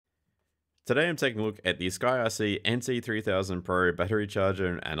Today I'm taking a look at the SkyRC NC3000 Pro battery charger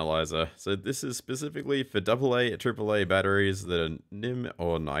and analyzer. So this is specifically for AA, AAA batteries that are NIM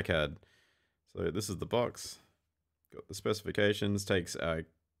or NiCad. So this is the box. Got the specifications, takes a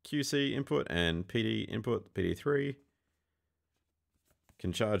QC input and PD input, PD3.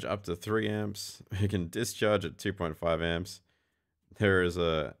 Can charge up to 3 amps. You can discharge at 2.5 amps. There is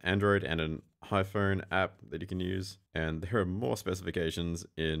a Android and an iPhone app that you can use. And there are more specifications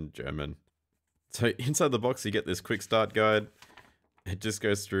in German. So inside the box, you get this quick start guide. It just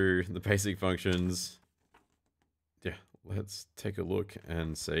goes through the basic functions. Yeah, let's take a look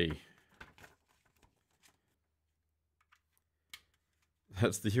and see.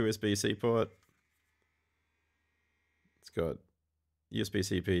 That's the USB-C port. It's got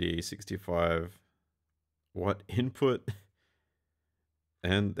USB-C PD 65 watt input.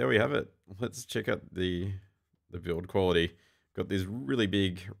 And there we have it. Let's check out the build quality. Got these really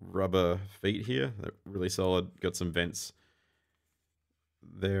big rubber feet here. They're really solid. Got some vents.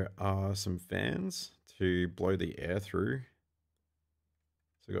 There are some fans to blow the air through.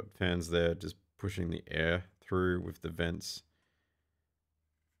 So got fans there just pushing the air through with the vents.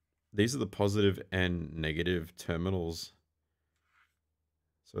 These are the positive and negative terminals.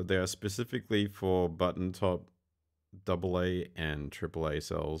 So they are specifically for button top AA and AAA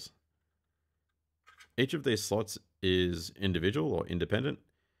cells. Each of these slots is individual or independent,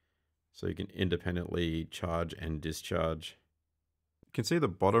 so you can independently charge and discharge. You can see the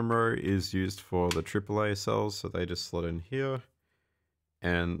bottom row is used for the AAA cells, so they just slot in here,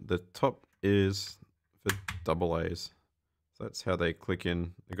 and the top is for AA's. So that's how they click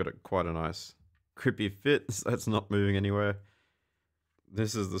in. They've got quite a nice grippy fit, so that's not moving anywhere.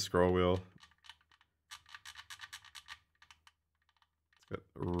 This is the scroll wheel. Got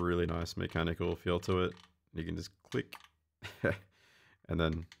a really nice mechanical feel to it. You can just click. And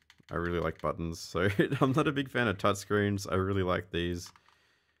then I really like buttons. So I'm not a big fan of touchscreens. I really like these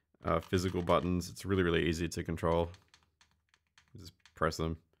physical buttons. It's really, really easy to control. Just press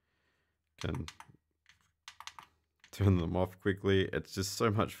them. Can turn them off quickly. It's just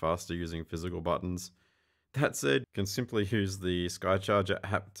so much faster using physical buttons. That said, you can simply use the SkyCharger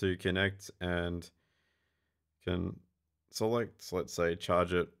app to connect and can select, let's say,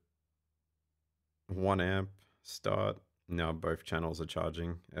 charge it 1 amp, start. Now both channels are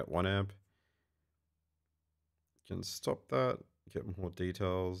charging at 1 amp. You can stop that, get more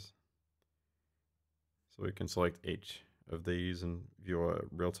details. So we can select each of these and view a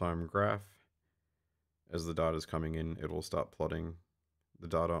real-time graph. As the data is coming in, it will start plotting the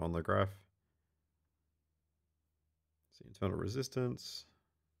data on the graph. See internal resistance.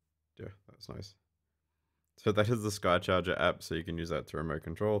 Yeah, that's nice. So that is the SkyCharger app, so you can use that to remote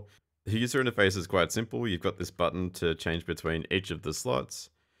control. The user interface is quite simple. You've got this button to change between each of the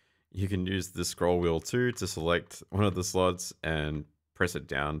slots. You can use the scroll wheel too to select one of the slots and press it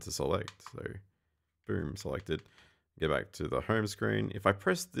down to select. So boom, selected. Get back to the home screen. If I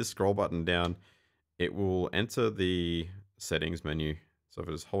press this scroll button down, it will enter the settings menu. So if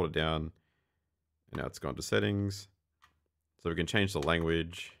I just hold it down, and now it's gone to settings. So we can change the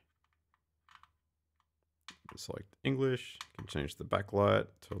language. Select English, you can change the backlight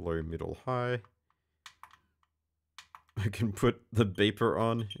to low, middle, high. I can put the beeper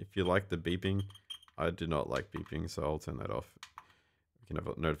on if you like the beeping. I do not like beeping, so I'll turn that off. You can have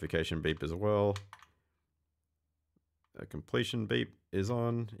a notification beep as well. A completion beep is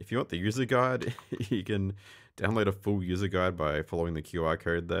on. If you want the user guide, you can download a full user guide by following the QR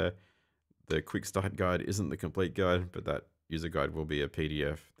code there. The quick start guide isn't the complete guide, but that user guide will be a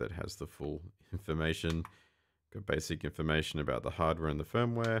PDF that has the full information. Got basic information about the hardware and the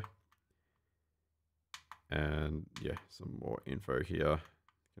firmware. And yeah, some more info here.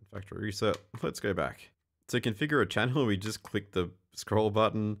 Factory reset. Let's go back. To configure a channel, we just click the scroll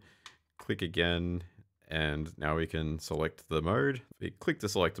button, click again, and now we can select the mode. We click to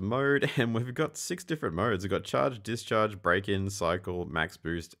select mode, and we've got 6 different modes. We've got charge, discharge, break-in, cycle,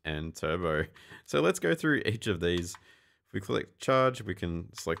 MaxBoost, and turbo. So let's go through each of these. If we click charge, we can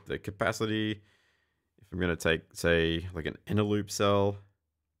select the capacity. If I'm going to take, say, like an inner loop cell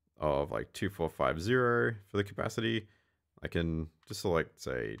of like 2450 for the capacity, I can just select,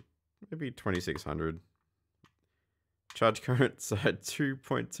 say, maybe 2600. Charge current's at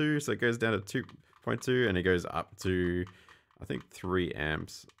 2.2, so it goes down to 2.2 and it goes up to, I think, 3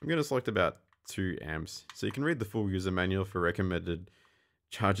 amps. I'm going to select about 2 amps. So you can read the full user manual for recommended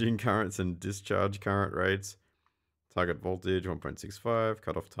charging currents and discharge current rates. Target voltage 1.65,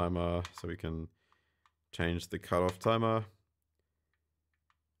 cutoff timer, so we can change the cutoff timer.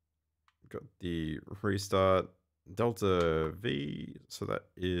 Got the restart delta V, so that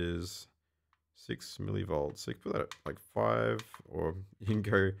is 6 millivolts. So you can put that at like 5, or you can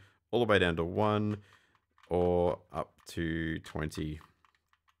go all the way down to 1 or up to 20.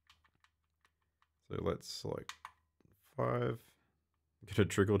 So let's select 5. Get a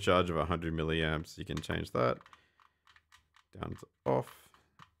trickle charge of 100 milliamps. You can change that down to off,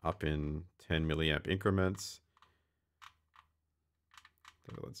 up in 10 milliamp increments.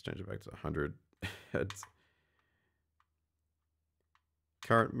 So let's change it back to 100 heads.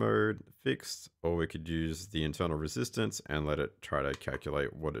 Current mode fixed, or we could use the internal resistance and let it try to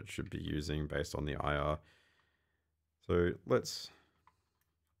calculate what it should be using based on the IR. So let's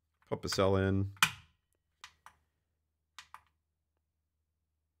pop a cell in.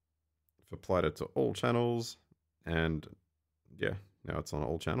 I've applied it to all channels, and yeah, now it's on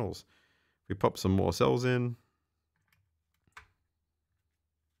all channels. We pop some more cells in.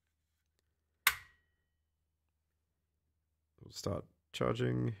 We'll start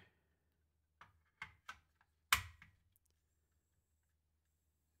charging.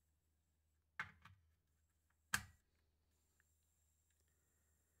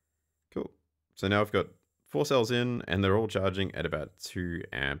 Cool. So now I've got 4 cells in, and they're all charging at about 2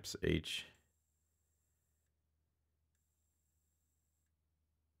 amps each.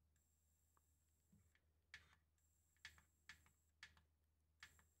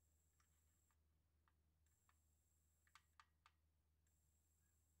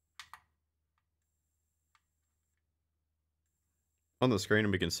 On the screen,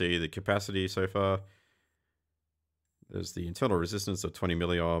 we can see the capacity so far. There's the internal resistance of 20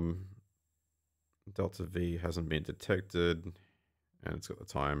 milliohm. Delta V hasn't been detected, and it's got the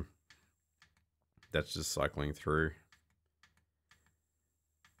time. That's just cycling through.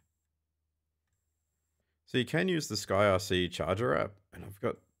 So you can use the SkyRC Charger App, and I've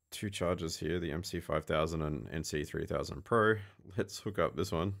got 2 chargers here, the MC5000 and NC3000 Pro. Let's hook up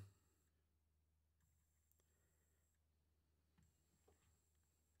this one.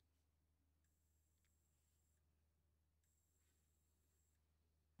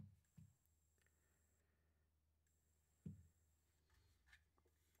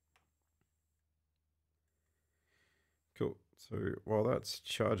 Cool. So while that's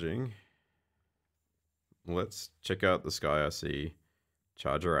charging, let's check out the SkyRC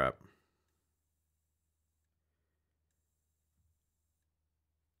Charger App.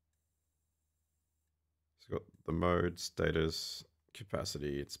 It's got the mode, status,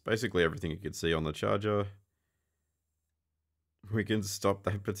 capacity. It's basically everything you could see on the charger. We can stop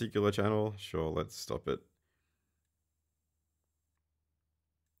that particular channel. Sure, let's stop it.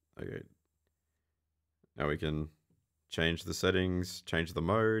 Okay. Now we can change the settings, change the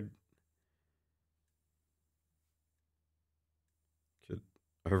mode. Could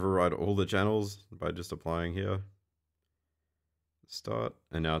override all the channels by just applying here. Start,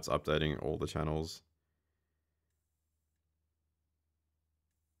 and now it's updating all the channels.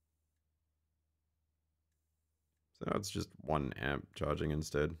 So now it's just 1 amp charging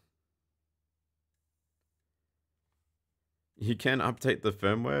instead. You can update the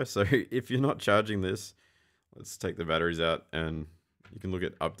firmware, so if you're not charging this, let's take the batteries out and you can look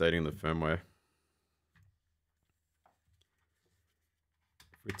at updating the firmware.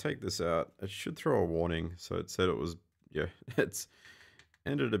 If we take this out, it should throw a warning. So it said it was, yeah, it's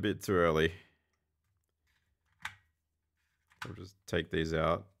ended a bit too early. I'll just take these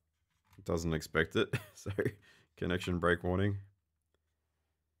out. It doesn't expect it, so connection break warning.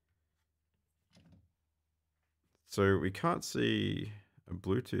 So we can't see a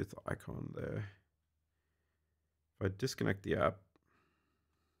Bluetooth icon there. If I disconnect the app,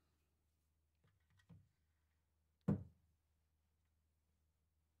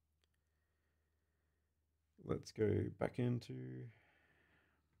 let's go back into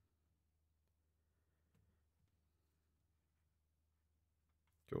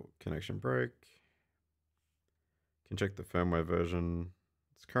connection break. Can check the firmware version.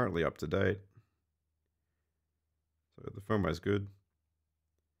 It's currently up to date. So the firmware is good.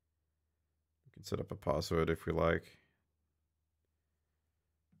 We can set up a password if we like.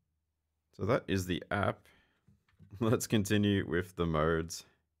 So that is the app. Let's continue with the modes.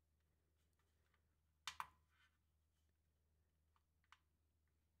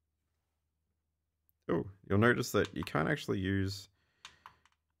 Oh, you'll notice that you can't actually use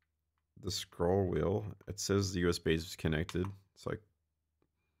the scroll wheel. It says the USB is connected. It's like,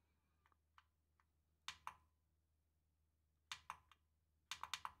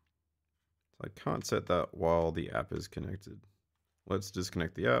 I can't set that while the app is connected. Let's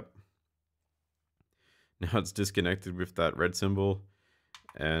disconnect the app. Now it's disconnected with that red symbol,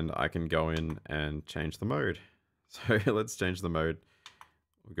 and I can go in and change the mode. So let's change the mode.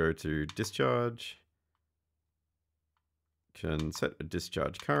 We'll go to discharge. Can set a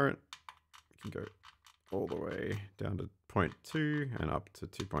discharge current. We can go all the way down to 0.2 and up to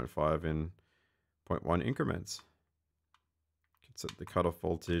 2.5 in 0.1 increments. Can set the cutoff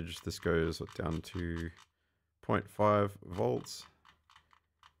voltage. This goes down to 0.5 volts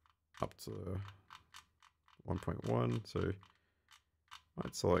up to 1.1. So I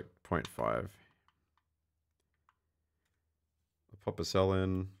might select 0.5. I'll pop a cell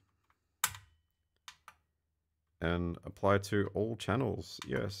in and apply to all channels.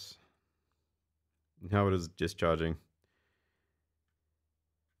 Yes. Now it is discharging.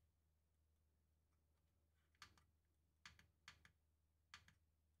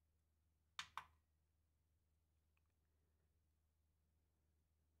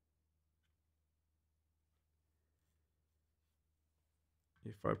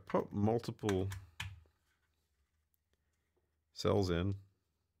 If I pop multiple cells in,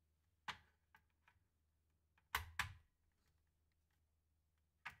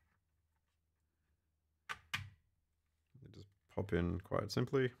 just pop in quite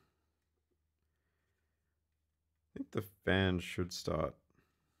simply. I think the fan should start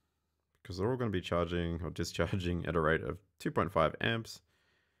because they're all going to be charging or discharging at a rate of 2.5 amps.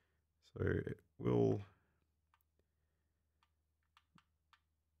 So it will,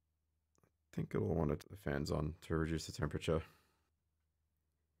 I think it'll want the fans on to reduce the temperature.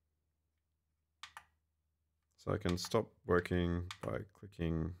 So I can stop working by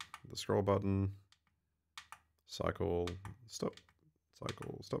clicking the scroll button, cycle, stop,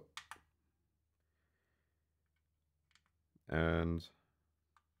 cycle, stop. And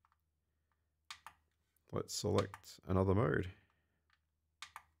let's select another mode.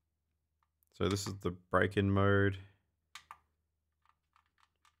 So this is the break-in mode.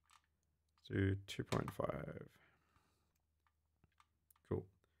 Do 2.5. Cool.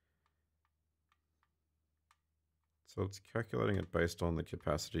 So it's calculating it based on the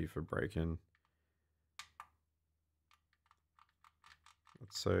capacity for break-in.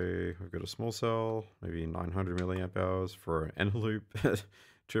 Let's say we've got a small cell, maybe 900 milliamp hours for an N loop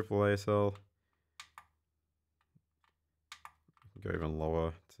AAA cell. Go even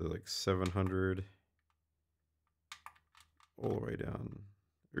lower to like 700, all the way down.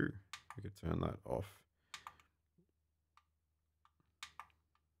 Ooh, we could turn that off.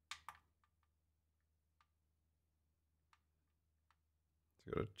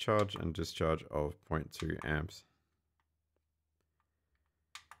 So got a charge and discharge of 0.2 amps.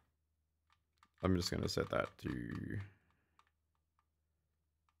 I'm just going to set that to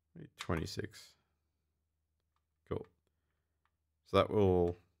 26. Cool. So that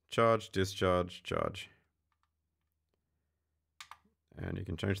will charge, discharge, charge. And you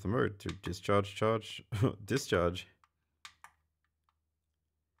can change the mode to discharge, charge, discharge.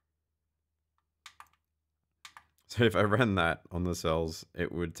 So if I ran that on the cells,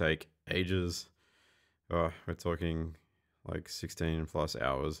 it would take ages. Oh, we're talking like 16 plus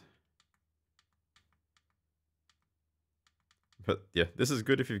hours. But yeah, this is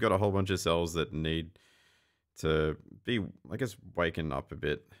good if you've got a whole bunch of cells that need to be, I guess, waken up a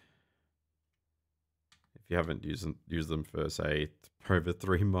bit. If you haven't used them for, say, over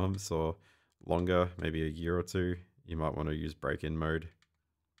 3 months or longer, maybe a year or two, you might want to use break-in mode.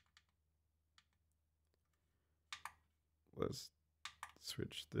 Let's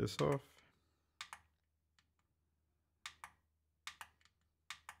switch this off.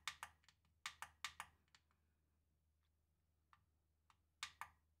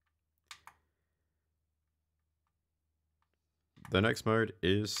 The next mode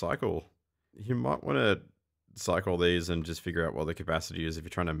is cycle. You might want to cycle these and just figure out what the capacity is if you're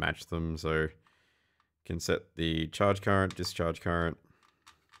trying to match them. So you can set the charge current, discharge current.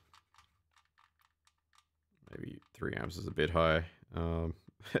 Maybe 3 amps is a bit high. A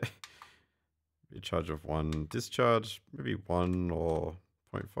charge of 1 discharge, maybe 1 or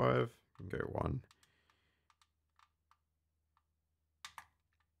 0.5. You can go 1.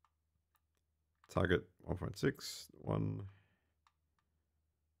 Target 1.6, 1.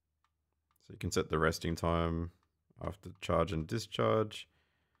 So you can set the resting time after charge and discharge.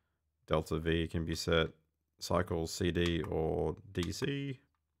 Delta V can be set, cycle CD or DC.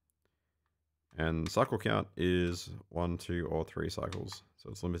 And cycle count is 1, 2, or 3 cycles. So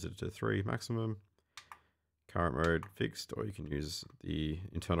it's limited to 3 maximum. Current mode fixed, or you can use the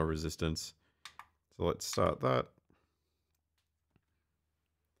internal resistance. So let's start that.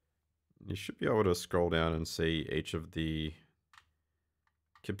 You should be able to scroll down and see each of the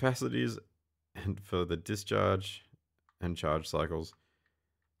capacities and for the discharge and charge cycles.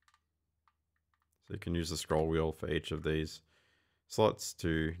 So you can use the scroll wheel for each of these. slots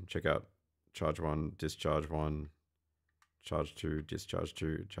to check out charge 1, discharge 1, charge 2, discharge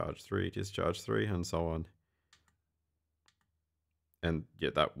 2, charge 3, discharge 3, and so on. And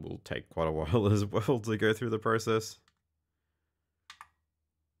yeah, that will take quite a while as well to go through the process.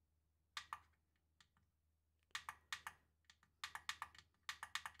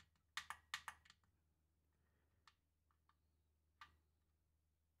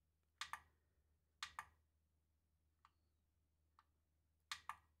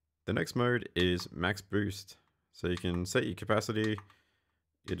 The next mode is MaxBoost. So you can set your capacity,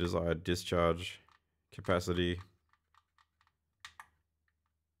 your desired discharge capacity,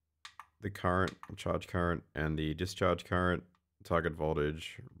 the current, charge current, and the discharge current, target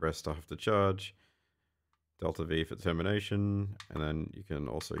voltage, rest after charge, delta V for termination, and then you can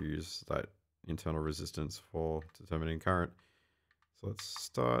also use that internal resistance for determining current. So let's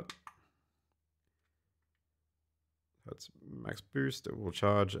start. That's max boost, it will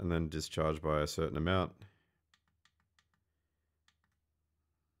charge and then discharge by a certain amount.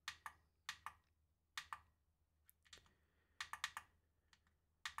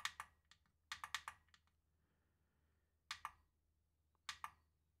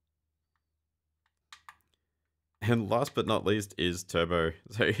 And last but not least is turbo.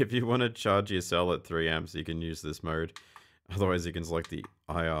 So if you want to charge your cell at 3 amps, you can use this mode. Otherwise you can select the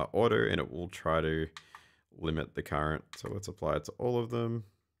IR auto and it will try to limit the current. So let's apply it to all of them.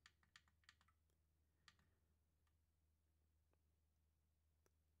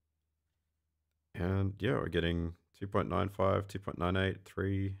 And yeah, we're getting 2.95, 2.98,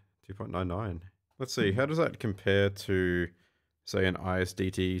 3, 2.99. Let's see, how does that compare to, say, an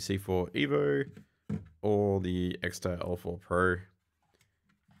ISDT C4 Evo or the Xtar L4 Pro?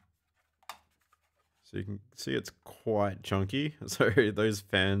 So you can see it's quite chunky. So those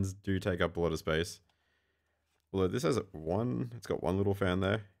fans do take up a lot of space. Although this has it's got one little fan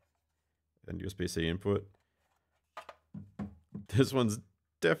there and USB-C input. This one's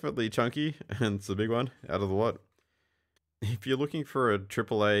definitely chunky and it's a big one out of the lot. If you're looking for a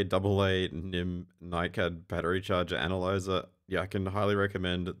AAA, AA, NIM, NiCad battery charger analyzer, yeah, I can highly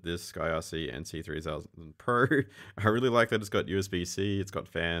recommend this SkyRC NC3000 Pro. I really like that it's got USB-C, it's got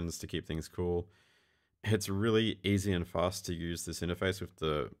fans to keep things cool. It's really easy and fast to use this interface with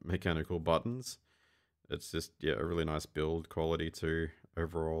the mechanical buttons. It's just, yeah, a really nice build quality too,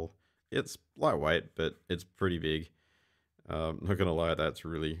 overall. It's lightweight, but it's pretty big. Not gonna lie, that's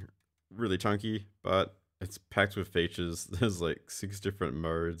really, really chunky, but it's packed with features. There's like 6 different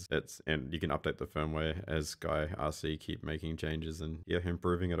modes. And you can update the firmware as SkyRC keep making changes and yeah,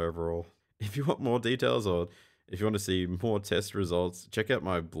 improving it overall. If you want more details or if you want to see more test results, check out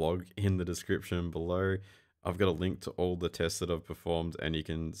my blog in the description below. I've got a link to all the tests that I've performed and you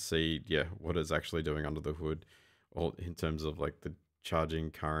can see, yeah, what it's actually doing under the hood, all in terms of like the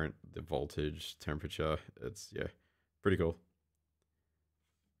charging current, the voltage, temperature. It's, yeah, pretty cool.